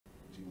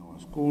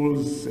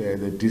schools,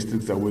 the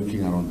districts are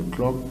working around the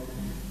clock.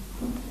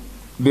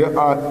 There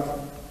are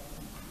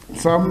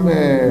some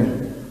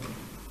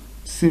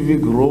civic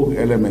rogue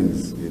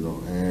elements,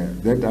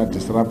 that are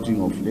disrupting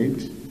of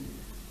late.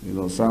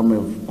 Some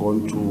have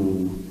gone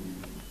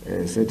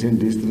to certain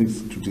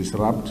districts to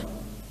disrupt.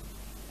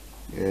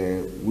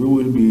 We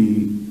will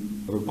be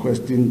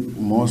requesting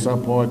more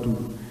support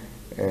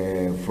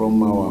from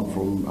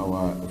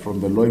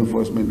the law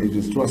enforcement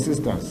agents to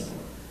assist us.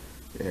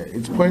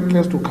 It's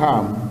pointless to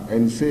come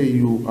and say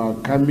you are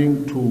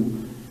coming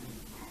to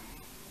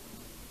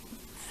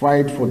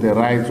fight for the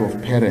rights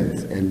of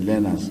parents and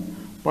learners,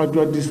 but you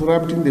are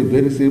disrupting the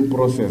very same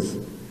process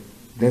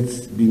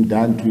that's being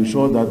done to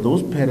ensure that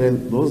those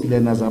parents, those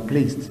learners are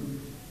placed.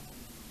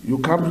 You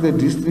come to the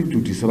district to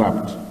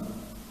disrupt.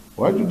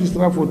 Why do you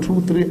disrupt for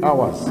 2-3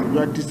 hours? You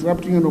are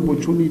disrupting an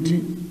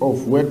opportunity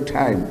of work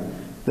time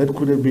that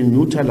could have been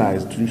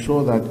utilized to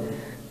ensure that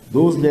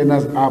those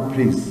learners are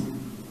placed.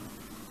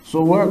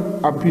 So we're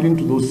appealing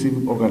to those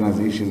civic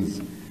organizations,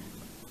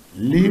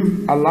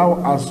 allow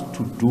us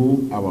to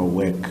do our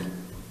work.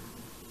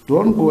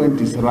 Don't go and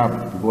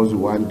disrupt because you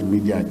want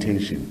media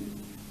attention.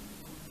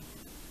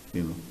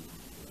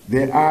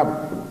 There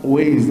are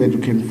ways that you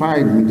can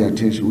find media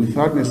attention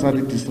without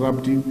necessarily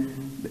disrupting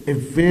a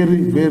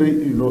very,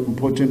 very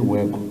important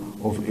work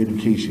of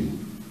education.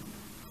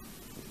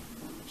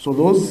 So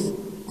those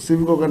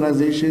civic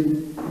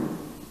organizations,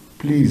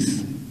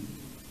 please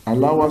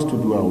allow us to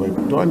do our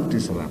work. Don't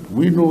disrupt.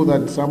 We know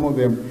that some of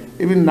them,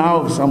 even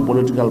now, some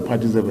political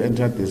parties have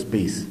entered the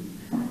space.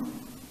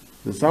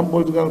 Some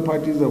political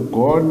parties have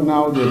gone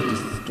now, they've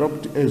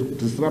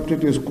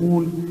disrupted a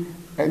school,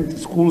 and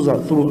schools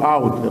are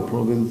throughout the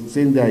province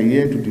saying they are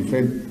here to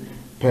defend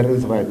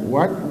parents' rights.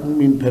 What do you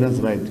mean parents'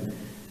 rights?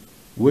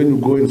 When you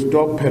go and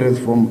stop parents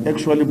from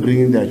actually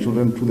bringing their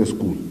children to the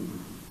school.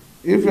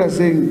 If you are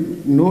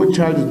saying no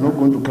child is not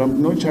going to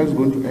come, no child is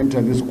going to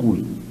enter the school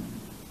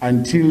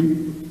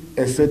until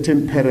a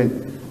certain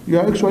parent, you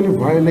are actually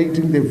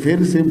violating the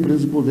very same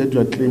principle that you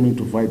are claiming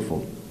to fight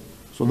for.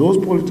 So those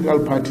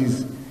political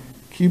parties,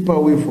 keep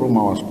away from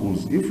our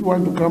schools. If you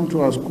want to come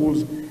to our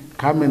schools,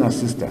 come and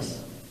assist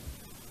us.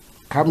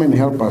 Come and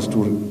help us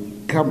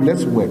to come,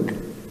 let's work.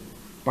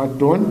 But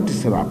don't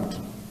disrupt.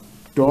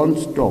 Don't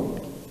stop.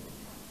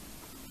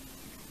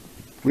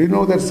 We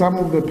know that some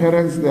of the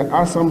parents, there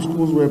are some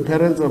schools where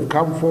parents have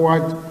come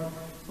forward,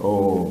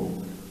 or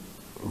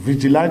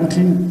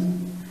vigilante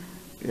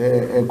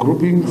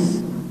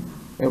groupings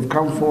have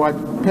come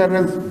forward.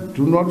 Parents,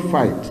 do not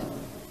fight.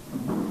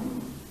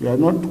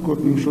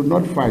 You should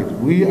not fight.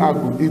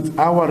 It's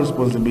our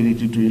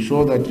responsibility to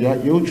ensure that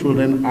your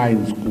children are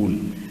in school,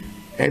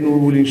 and we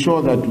will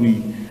ensure that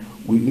we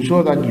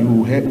ensure that we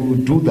will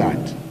do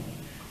that.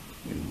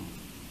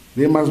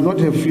 They must not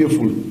have fear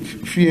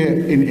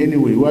in any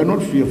way. We are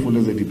not fearful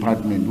as a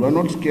department. We are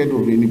not scared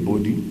of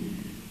anybody.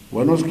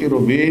 We are not scared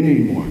of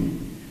anyone.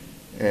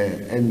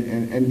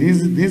 And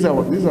these are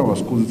our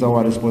schools. It's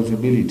our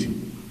responsibility.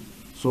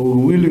 So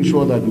we will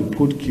ensure that we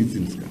put kids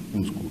in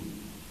school.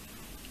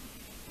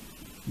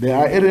 There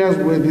are areas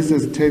where this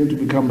has tended to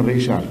become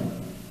racial.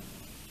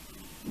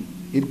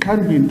 It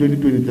can't be in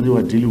 2023 we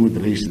are dealing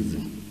with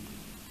racism.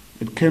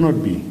 It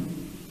cannot be.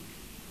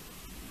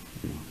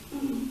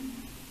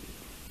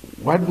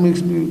 What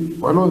makes me,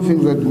 one of the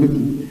things that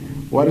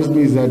worries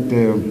me is that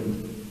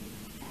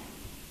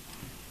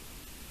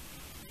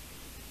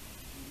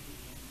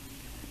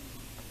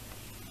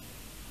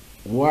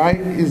why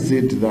is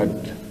it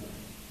that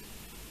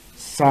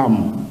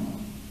some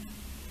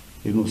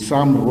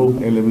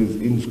rogue elements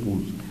in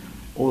schools,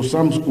 or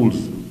some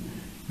schools,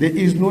 there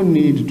is no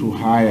need to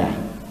hire,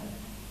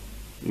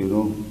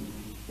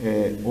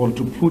 or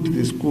to put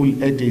the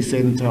school at a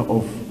center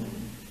of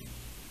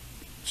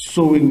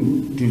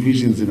sowing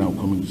divisions in our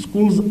community.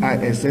 Schools are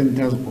a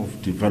centers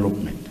of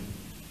development.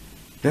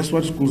 That's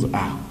what schools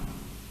are.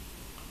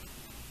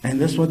 And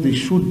that's what they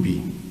should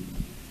be.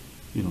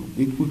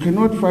 We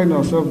cannot find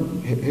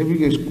ourselves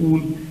having a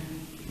school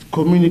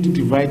community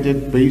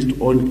divided based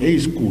on a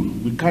school.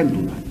 We can't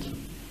do that.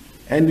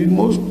 And in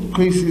most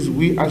cases,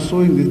 we are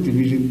sowing this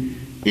division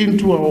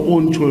into our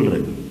own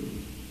children.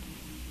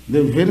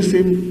 The very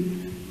same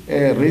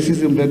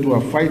racism that we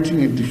are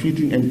fighting and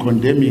defeating and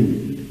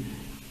condemning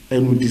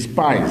and we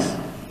despise,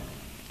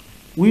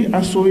 we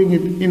are sowing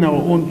it in our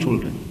own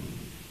children.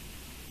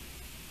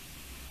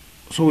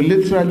 So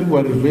literally we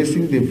are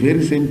reversing the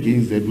very same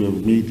gains that we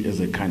have made as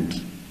a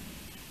country.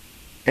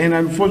 And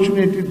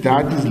unfortunately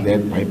that is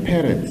led by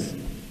parents.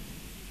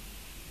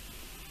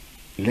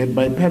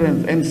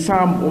 And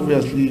some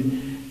obviously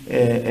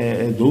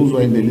those who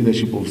are in the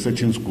leadership of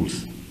certain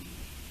schools.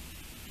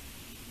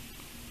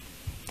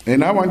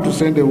 And I want to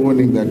send a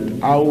warning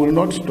that I will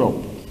not stop,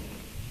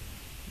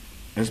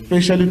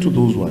 especially to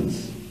those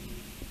ones.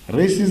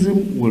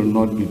 Racism will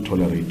not be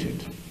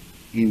tolerated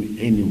in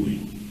any way.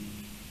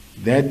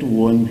 That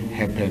won't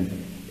happen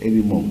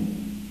anymore.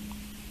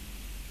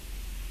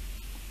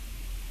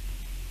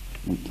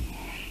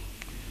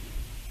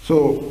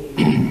 So,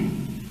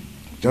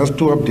 just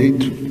to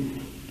update,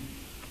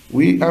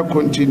 We are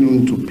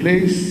continuing to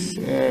place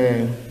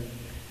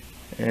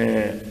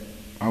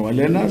our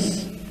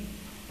learners.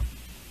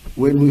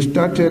 When we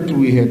started,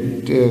 we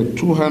had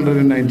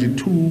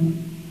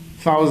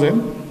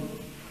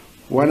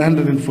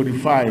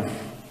 292,145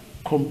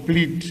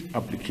 complete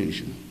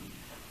applications.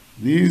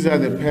 These are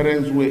the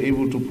parents who were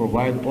able to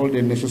provide all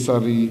the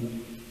necessary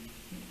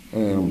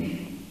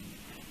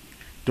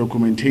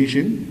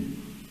documentation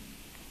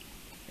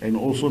and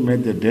also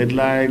met the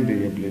deadline.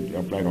 They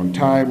applied on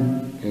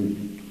time,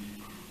 and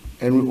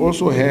we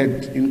also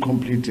had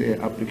incomplete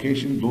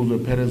applications. Those were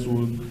parents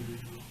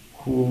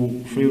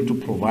who failed to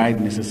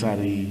provide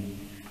necessary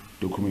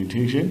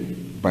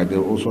documentation, but they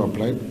also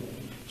applied.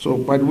 So,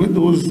 but with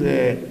those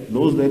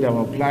that have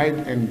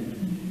applied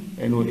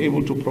and were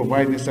able to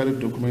provide necessary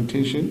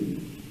documentation,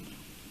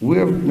 we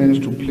have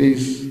managed to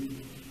place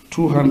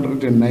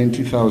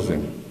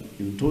 290,000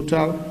 in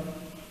total.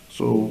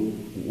 So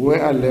we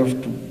are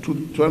left to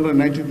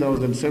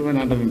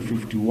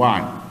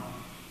 290,751.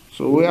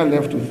 So we are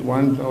left with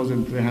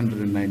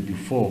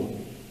 1,394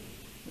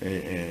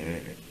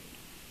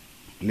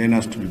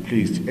 learners to be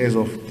placed as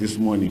of this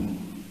morning.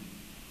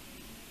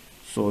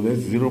 So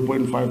that's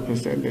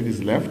 0.5% that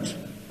is left.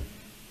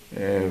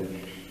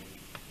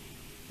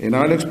 And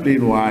I'll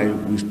explain why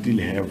we still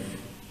have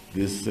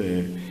this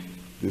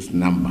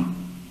number.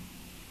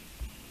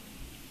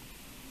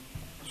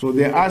 So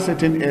there are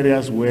certain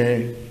areas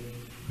where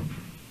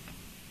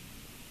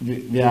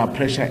there are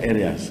pressure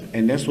areas,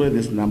 and that's where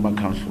this number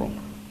comes from.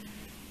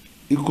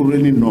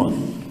 Ekurhuleni North,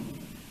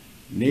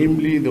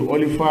 namely the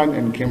Oliphant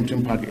and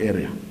Kempton Park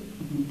area,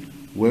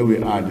 where we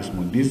are this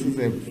morning. This is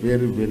a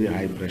very, very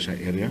high pressure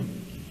area.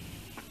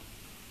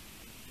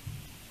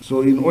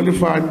 So in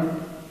Oliphant,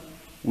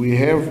 we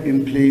have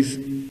in place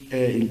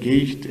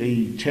engaged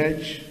a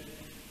church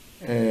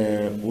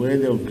where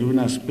they have given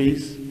us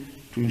space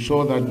to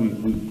ensure that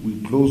we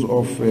close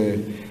off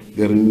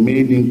the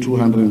remaining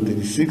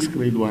 236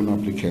 grade 1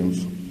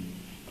 applicants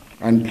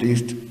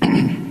unplaced.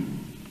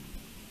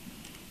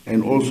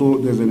 And also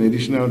there's an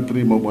additional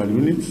 3 mobile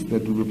units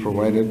that will be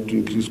provided to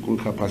increase school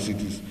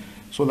capacities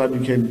so that we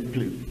can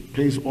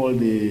place all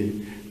the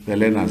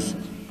learners.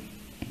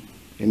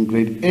 In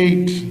grade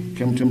 8,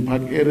 Kempton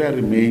Park area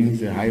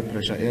remains a high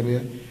pressure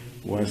area,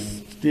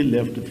 was still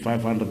left with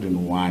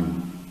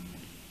 501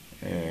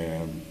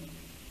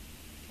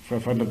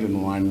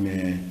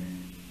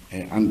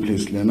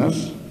 unplaced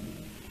learners.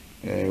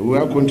 We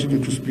are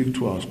continuing to speak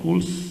to our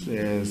schools,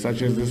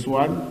 such as this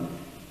one,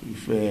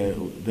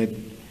 that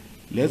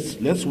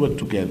let's work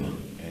together.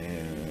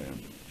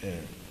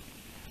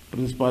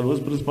 Principal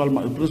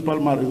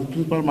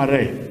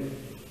Mare?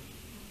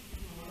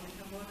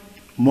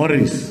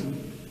 Morris.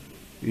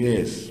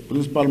 Yes,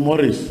 Principal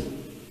Morris.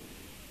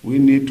 We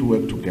need to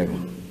work together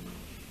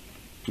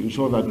to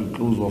ensure that we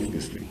close off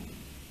this thing.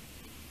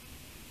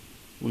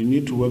 We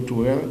need to work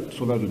together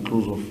so that we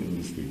close off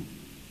this thing.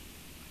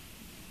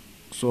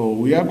 So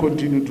we are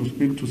continuing to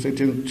speak to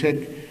check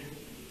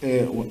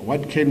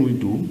what can we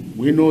do.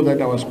 We know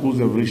that our schools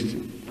have reached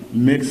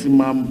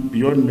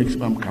beyond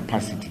maximum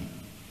capacity.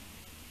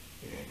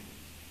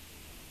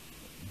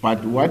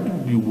 But what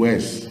would be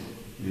worse,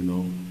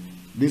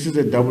 this is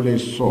a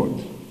double-edged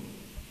sword.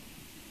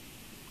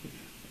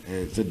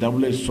 It's a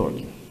double-edged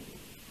sword.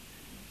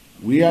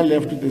 We are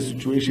left with a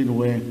situation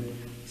where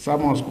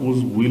some of our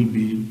schools will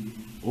be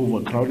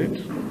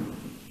overcrowded,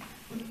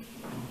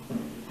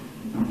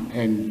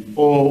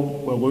 or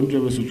we're going to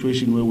have a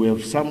situation where we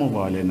have some of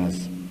our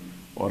learners,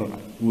 or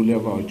we'll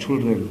have our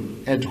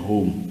children at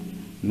home,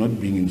 not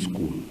being in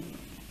school.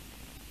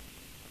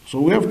 So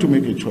we have to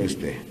make a choice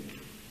there.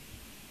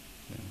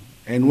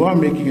 And we are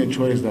making a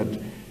choice that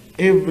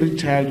every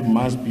child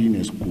must be in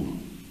a school.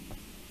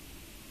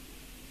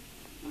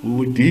 We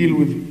will deal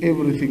with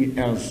everything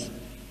else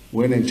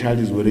when a child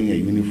is wearing a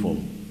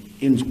uniform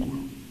in school.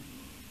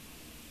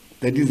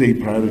 That is a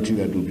priority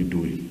that we'll be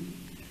doing.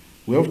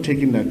 We have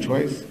taken that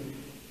choice,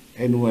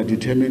 and we are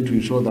determined to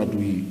ensure that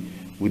we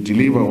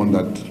deliver on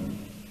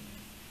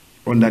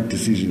that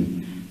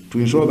decision, to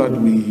ensure that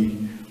we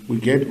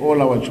get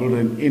all our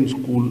children in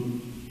school,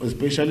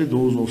 especially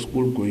those of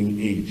school-going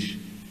age.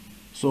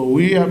 So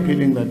we are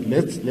feeling that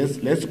let's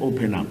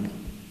open up.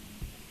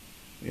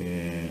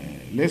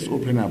 Let's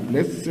open up.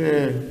 Let's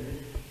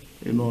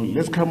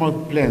come out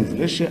with plans.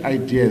 Let's share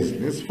ideas.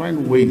 Let's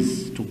find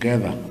ways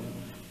together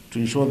to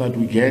ensure that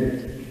we get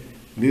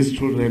these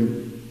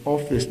children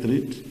off the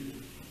street,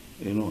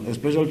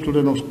 especially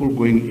children of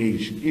school-going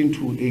age,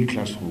 into a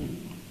classroom.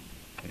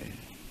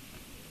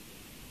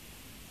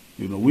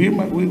 We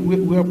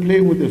are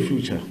playing with the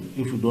future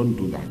if we don't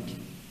do that.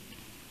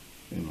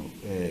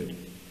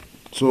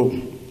 So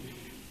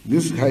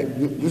this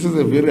is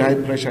a very high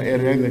pressure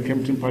area in the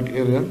Kempton Park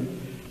area,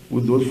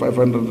 with those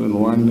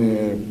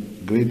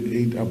 501 grade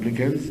 8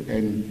 applicants.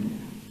 And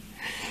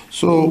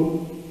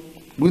so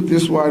with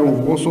this one,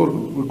 we've also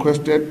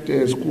requested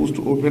schools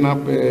to open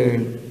up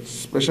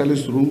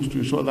specialist rooms to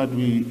ensure that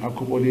we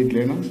accommodate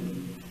learners.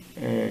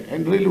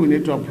 And really we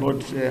need to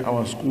applaud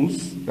our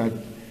schools that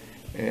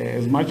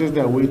As much as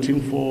they are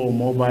waiting for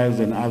mobiles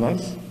and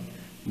others,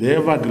 they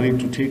have agreed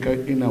to take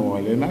in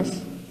our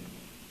learners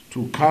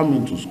to come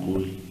into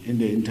school in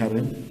the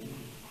interim.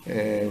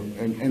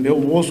 And they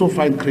will also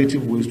find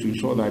creative ways to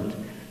ensure that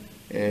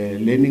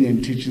learning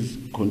and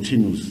teaching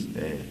continues.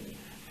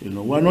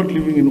 We're not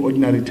living in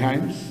ordinary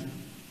times.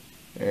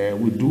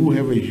 We do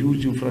have a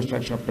huge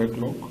infrastructure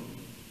backlog.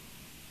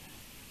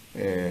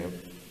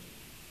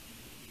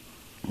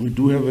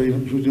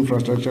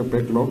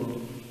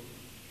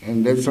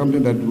 And that's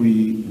something that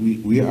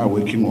we are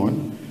working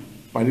on.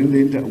 But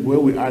where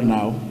we are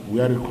now,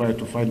 we are required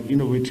to find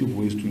innovative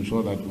ways to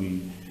ensure that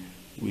we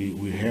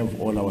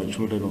have all our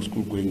children of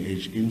school-going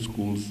age in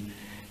schools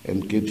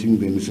and getting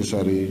the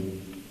necessary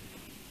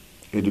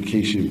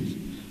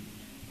education.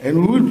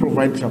 And we will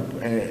provide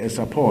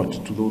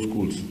support to those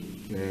schools.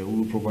 We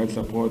will provide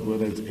support,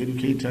 whether it's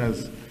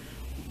educators,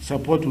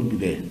 support will be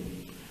there.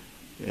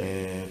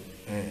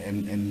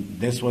 And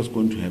that's what's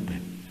going to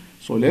happen.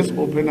 So let's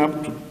open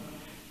up to,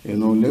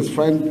 let's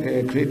find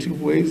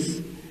creative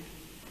ways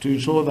to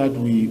ensure that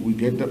we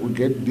get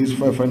this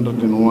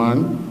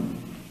 501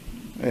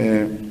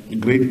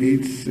 grade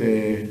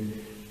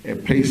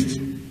 8s placed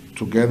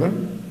together.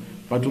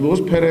 But to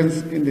those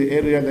parents in the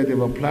area that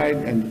have applied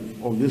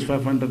and of this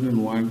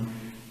 501,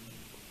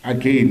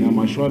 again, I'm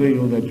assuring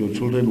you that your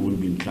children will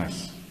be in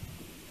class.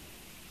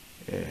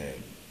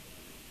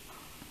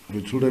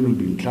 Your children will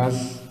be in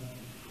class.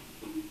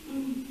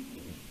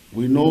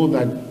 We know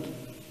that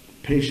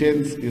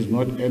patience is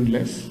not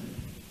endless,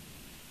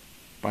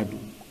 but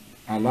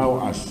allow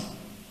us,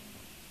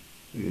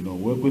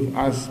 work with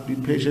us, be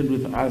patient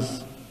with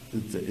us.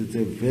 It's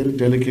a very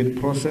delicate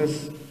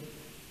process,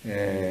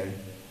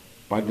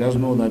 but just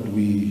know that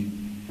we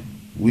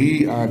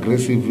are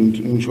aggressive in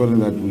ensuring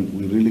that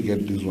we really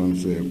get these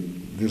ones,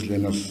 these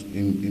learners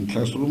in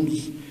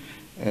classrooms.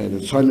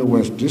 The Tshwane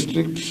West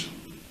District,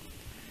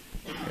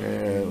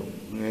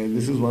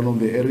 this is one of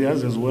the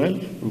areas as well.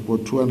 We've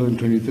got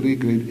 223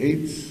 grade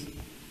 8s.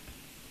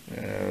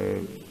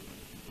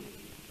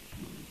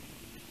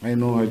 I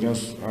know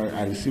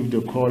I received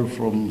a call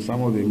from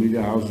some of the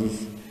media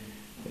houses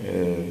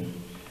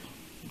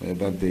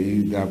that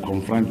there are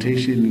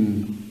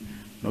confrontation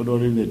not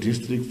only in the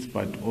districts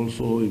but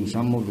also in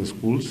some of the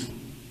schools,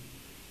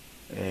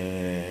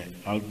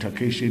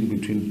 altercation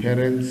between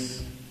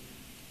parents,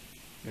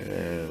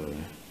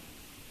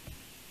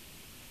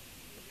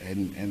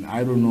 and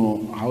I don't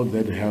know how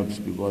that helps,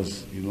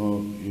 because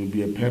you'll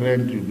be a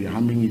parent, you'll be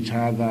harming each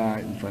other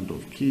in front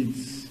of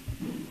kids.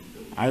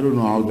 I don't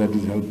know how that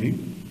is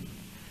helping,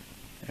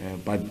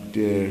 but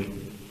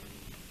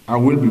I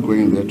will be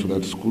going there to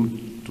that school,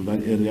 to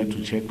that area,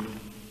 to check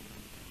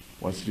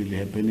what's really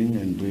happening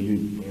and really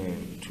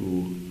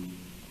to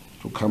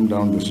calm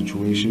down the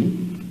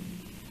situation.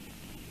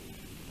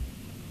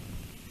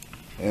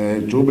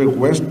 Joburg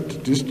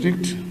West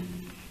District,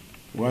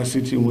 we are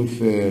sitting with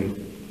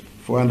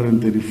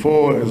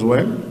 434 as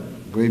well,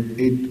 grade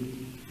 8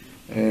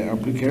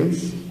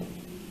 applicants.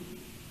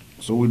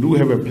 So we do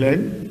have a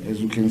plan.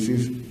 As you can see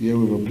here,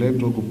 we have a plan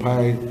to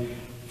occupy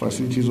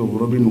facilities of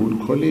Robin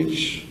Hood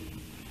College,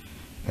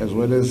 as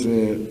well as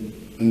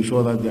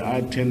ensure that there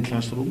are 10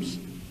 classrooms.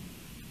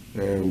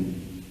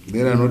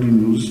 They are not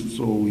in use,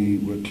 so we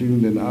were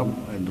cleaning them up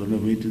and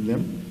renovating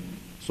them.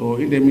 So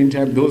in the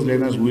meantime, those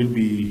learners will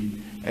be,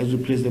 as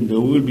we place them, they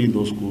will be in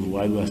those schools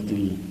while we are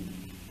still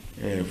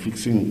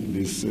fixing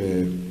these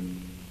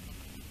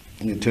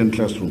 10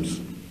 classrooms.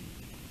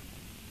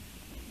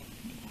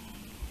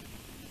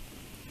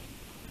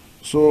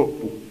 So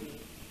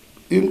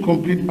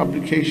incomplete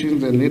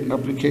applications and late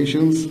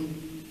applications,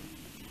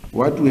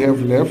 what we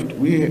have left,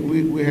 we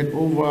had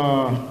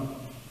over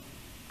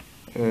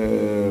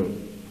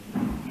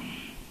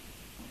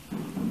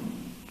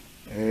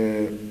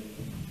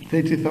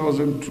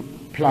 30,000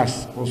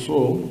 plus or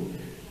so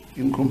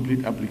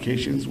incomplete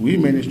applications. We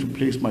managed to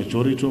place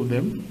majority of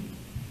them,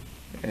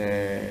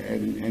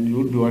 and you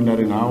would be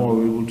wondering how are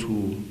we able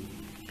to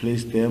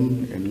place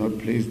them and not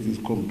place this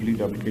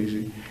complete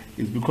application.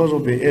 It's because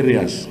of the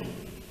areas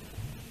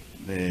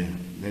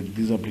that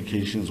these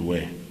applications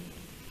were.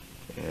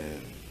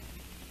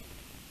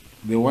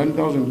 The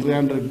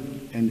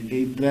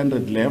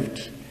 1,308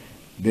 left,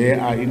 they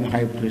are in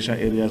high pressure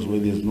areas where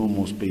there's no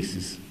more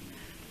spaces.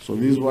 So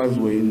these ones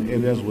were in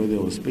areas where there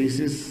were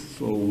spaces,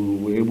 so we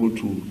were able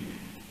to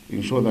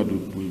ensure that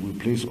we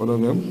place all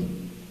of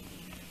them.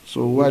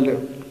 So we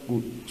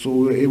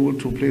were able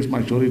to place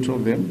majority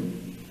of them.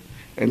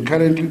 And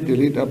currently the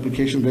late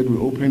application that we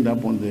opened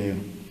up on the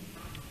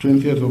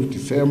 20th of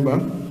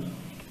December,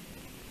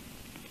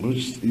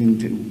 which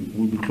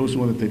will be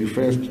closing on the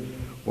 31st,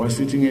 was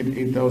sitting at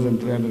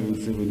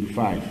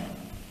 8,375.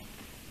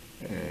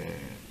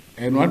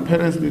 And what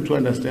parents need to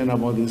understand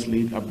about this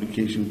late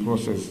application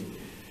process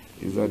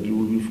is that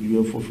you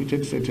have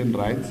forfeited certain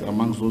rights.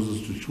 Amongst those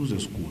is to choose a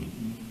school.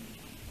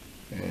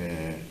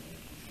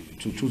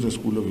 To choose a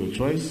school of your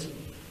choice.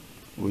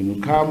 When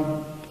you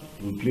come,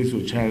 you place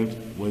your child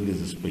where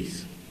there's a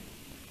space.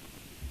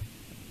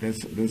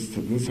 That's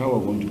how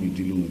we're going to be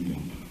dealing with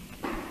them.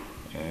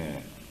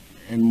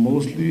 And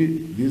mostly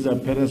these are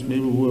parents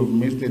maybe who have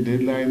missed the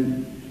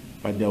deadline,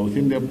 but they are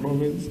within their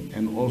province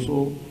and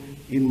also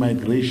in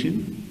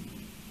migration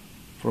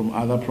from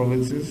other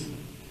provinces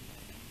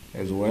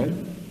as well.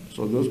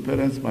 So those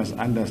parents must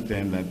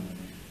understand that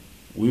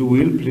we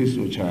will place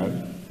your child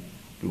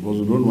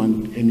because we don't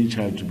want any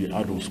child to be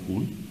out of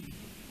school,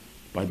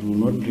 but we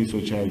will not place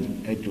your child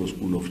at your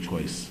school of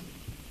choice.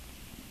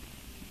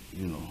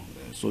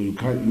 So you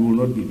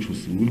will not be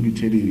choosing. We'll be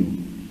telling you,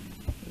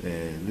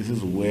 this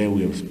is where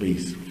we have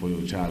space for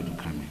your child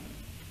to come in.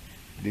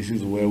 This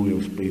is where we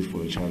have space for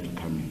your child to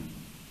come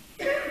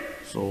in.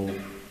 So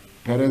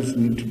parents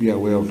need to be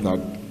aware of that.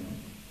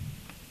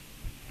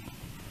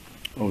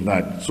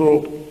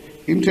 So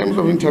in terms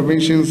of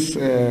interventions,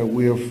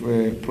 we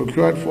have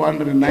procured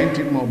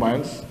 419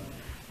 mobiles,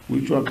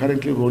 which we are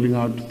currently rolling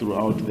out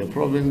throughout the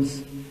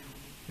province.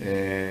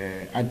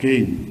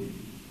 Again,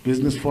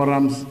 business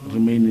forums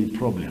remain a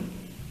problem.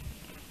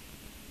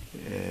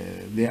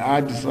 They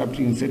are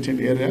disrupting in certain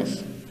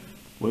areas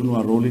when we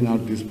are rolling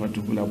out this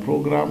particular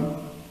program.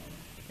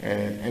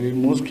 And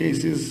in most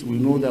cases, we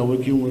know they are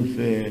working with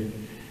the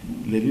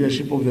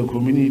leadership of the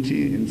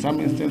community, in some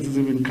instances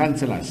even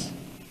councillors.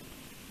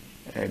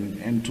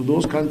 And to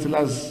those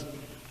councillors,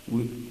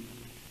 we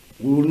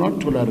will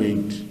not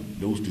tolerate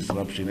those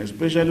disruptions,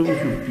 especially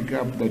if you pick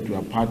up that you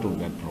are part of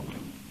that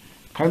problem.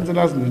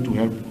 Councillors need to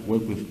help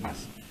work with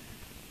us.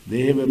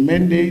 They have a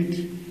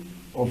mandate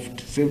of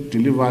service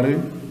delivery.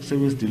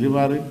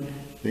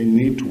 They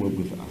need to work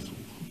with us.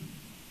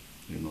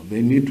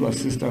 They need to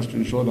assist us to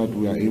ensure that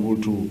we are able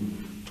to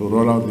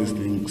roll out this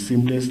thing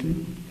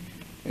seamlessly.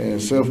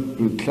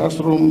 Self-built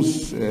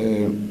classrooms,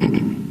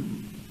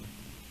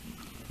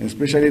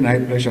 especially in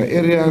high-pressure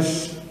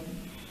areas,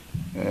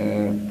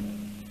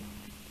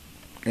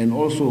 and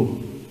also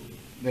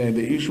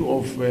the issue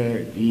of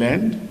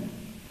land.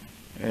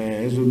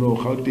 As you know,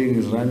 Gauteng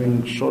is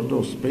running short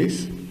of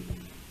space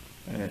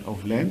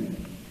of land.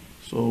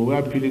 So we are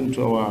appealing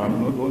to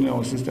not only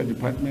our sister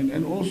department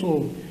and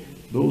also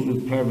those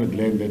with private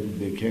land that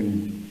they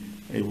can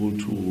able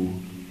to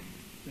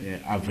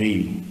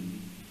avail.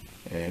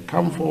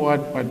 Come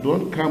forward, but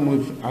don't come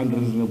with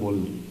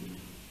unreasonable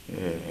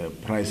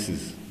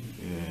prices.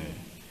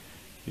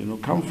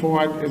 Come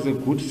forward as a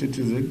good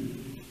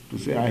citizen to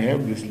say, I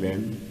have this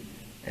land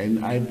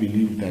and I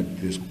believe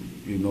that this,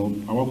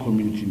 our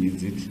community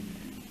needs it.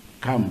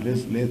 Come,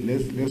 let's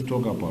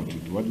talk about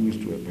it. What needs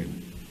to happen?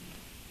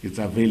 It's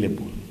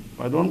available.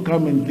 But don't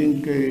come and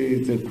think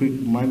it's a quick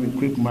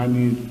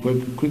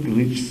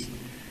rich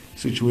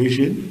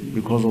situation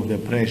because of the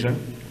pressure.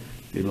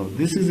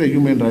 This is a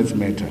human rights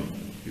matter,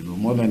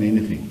 more than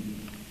anything.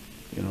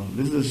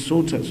 This is a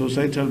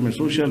societal,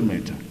 social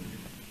matter.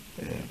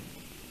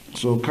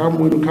 So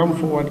when you come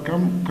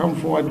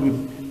forward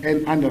with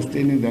an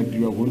understanding that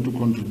you are going to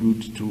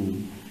contribute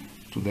to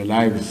the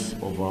lives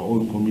of our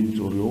own community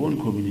or your own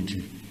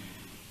community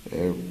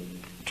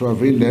to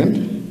avail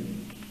land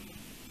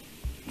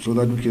so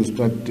that we can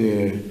start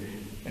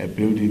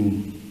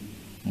building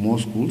more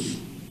schools.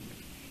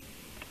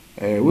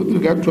 With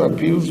regard to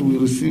appeals, we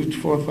received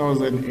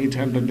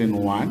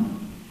 4,801.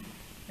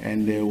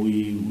 And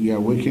we are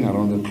working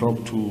around the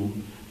clock to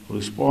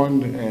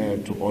respond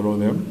to all of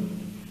them.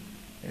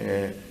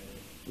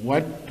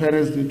 What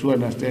parents need to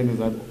understand is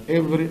that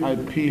every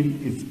appeal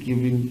is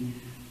given,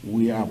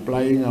 we are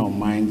applying our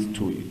minds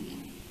to it.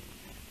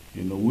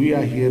 We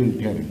are hearing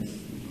parents.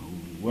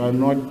 We are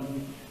not,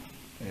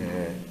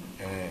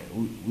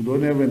 we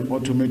don't have an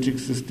automatic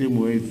system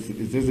where it's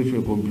as if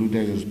a computer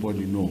is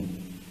responding. No.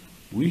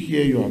 We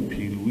hear your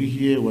appeal, we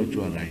hear what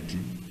you are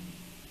writing.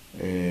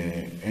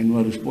 And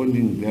we're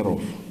responding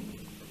thereof.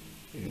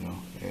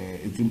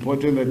 It's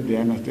important that they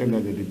understand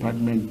that the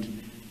department,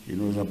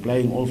 is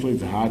applying also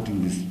its heart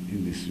in this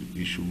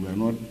issue. We are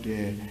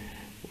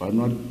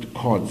not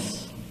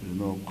courts.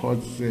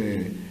 Courts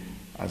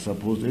are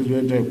supposed. As you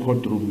enter a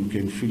courtroom, you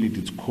can feel it.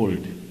 It's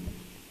cold.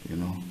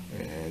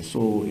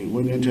 So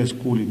when you enter a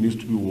school, it needs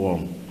to be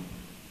warm.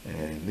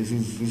 This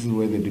is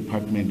where the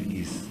department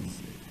is.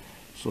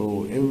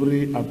 So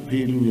every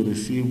appeal we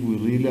receive, we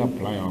really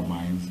apply our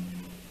minds.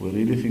 We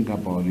really think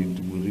about it.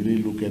 We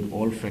really look at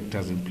all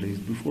factors in place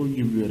before we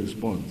give you a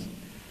response.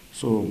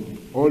 So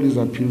all these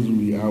appeals,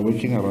 we are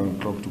working around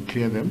the clock to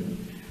clear them.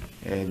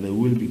 They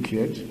will be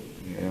cleared.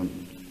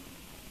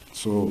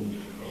 So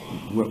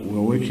we're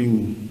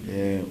working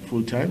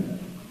full time.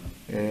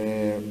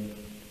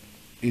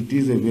 It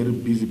is a very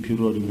busy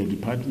period in the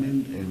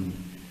department,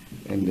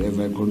 and as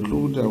I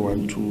conclude, I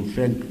want to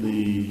thank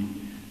the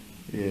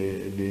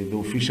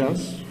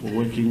officials for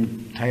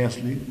working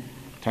tirelessly.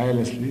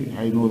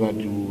 I know that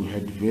you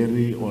had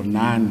very or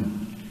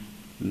none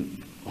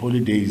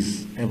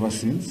holidays ever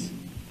since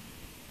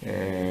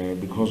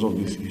because of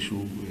this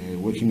issue,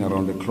 working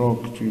around the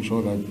clock to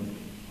ensure that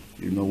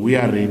we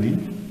are ready.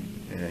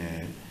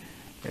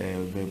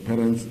 The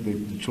parents, the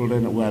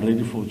children, we are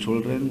ready for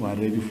children, we are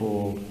ready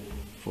for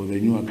the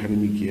new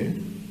academic year.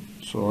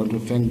 So I want to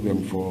thank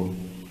them for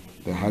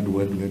the hard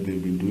work that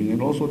they've been doing,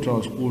 and also to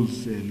our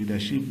school's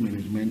leadership,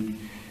 management,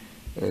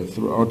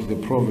 throughout the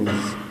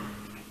province,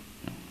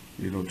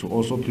 to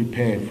also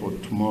prepare for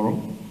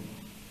tomorrow.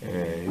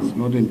 It's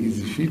not an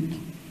easy feat.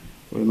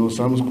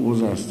 Some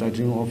schools are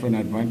starting off an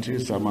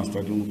advantage, some are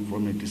starting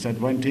from a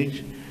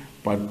disadvantage,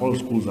 but all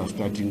schools are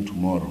starting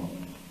tomorrow.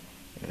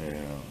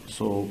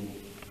 So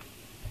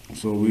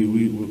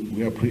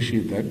we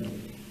appreciate that.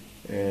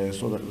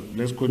 So that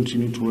let's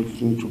continue to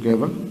working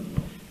together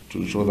to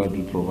ensure that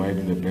we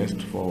provide the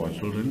best for our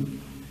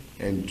children.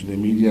 And to the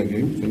media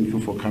again, thank you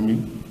for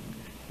coming.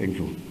 Thank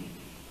you.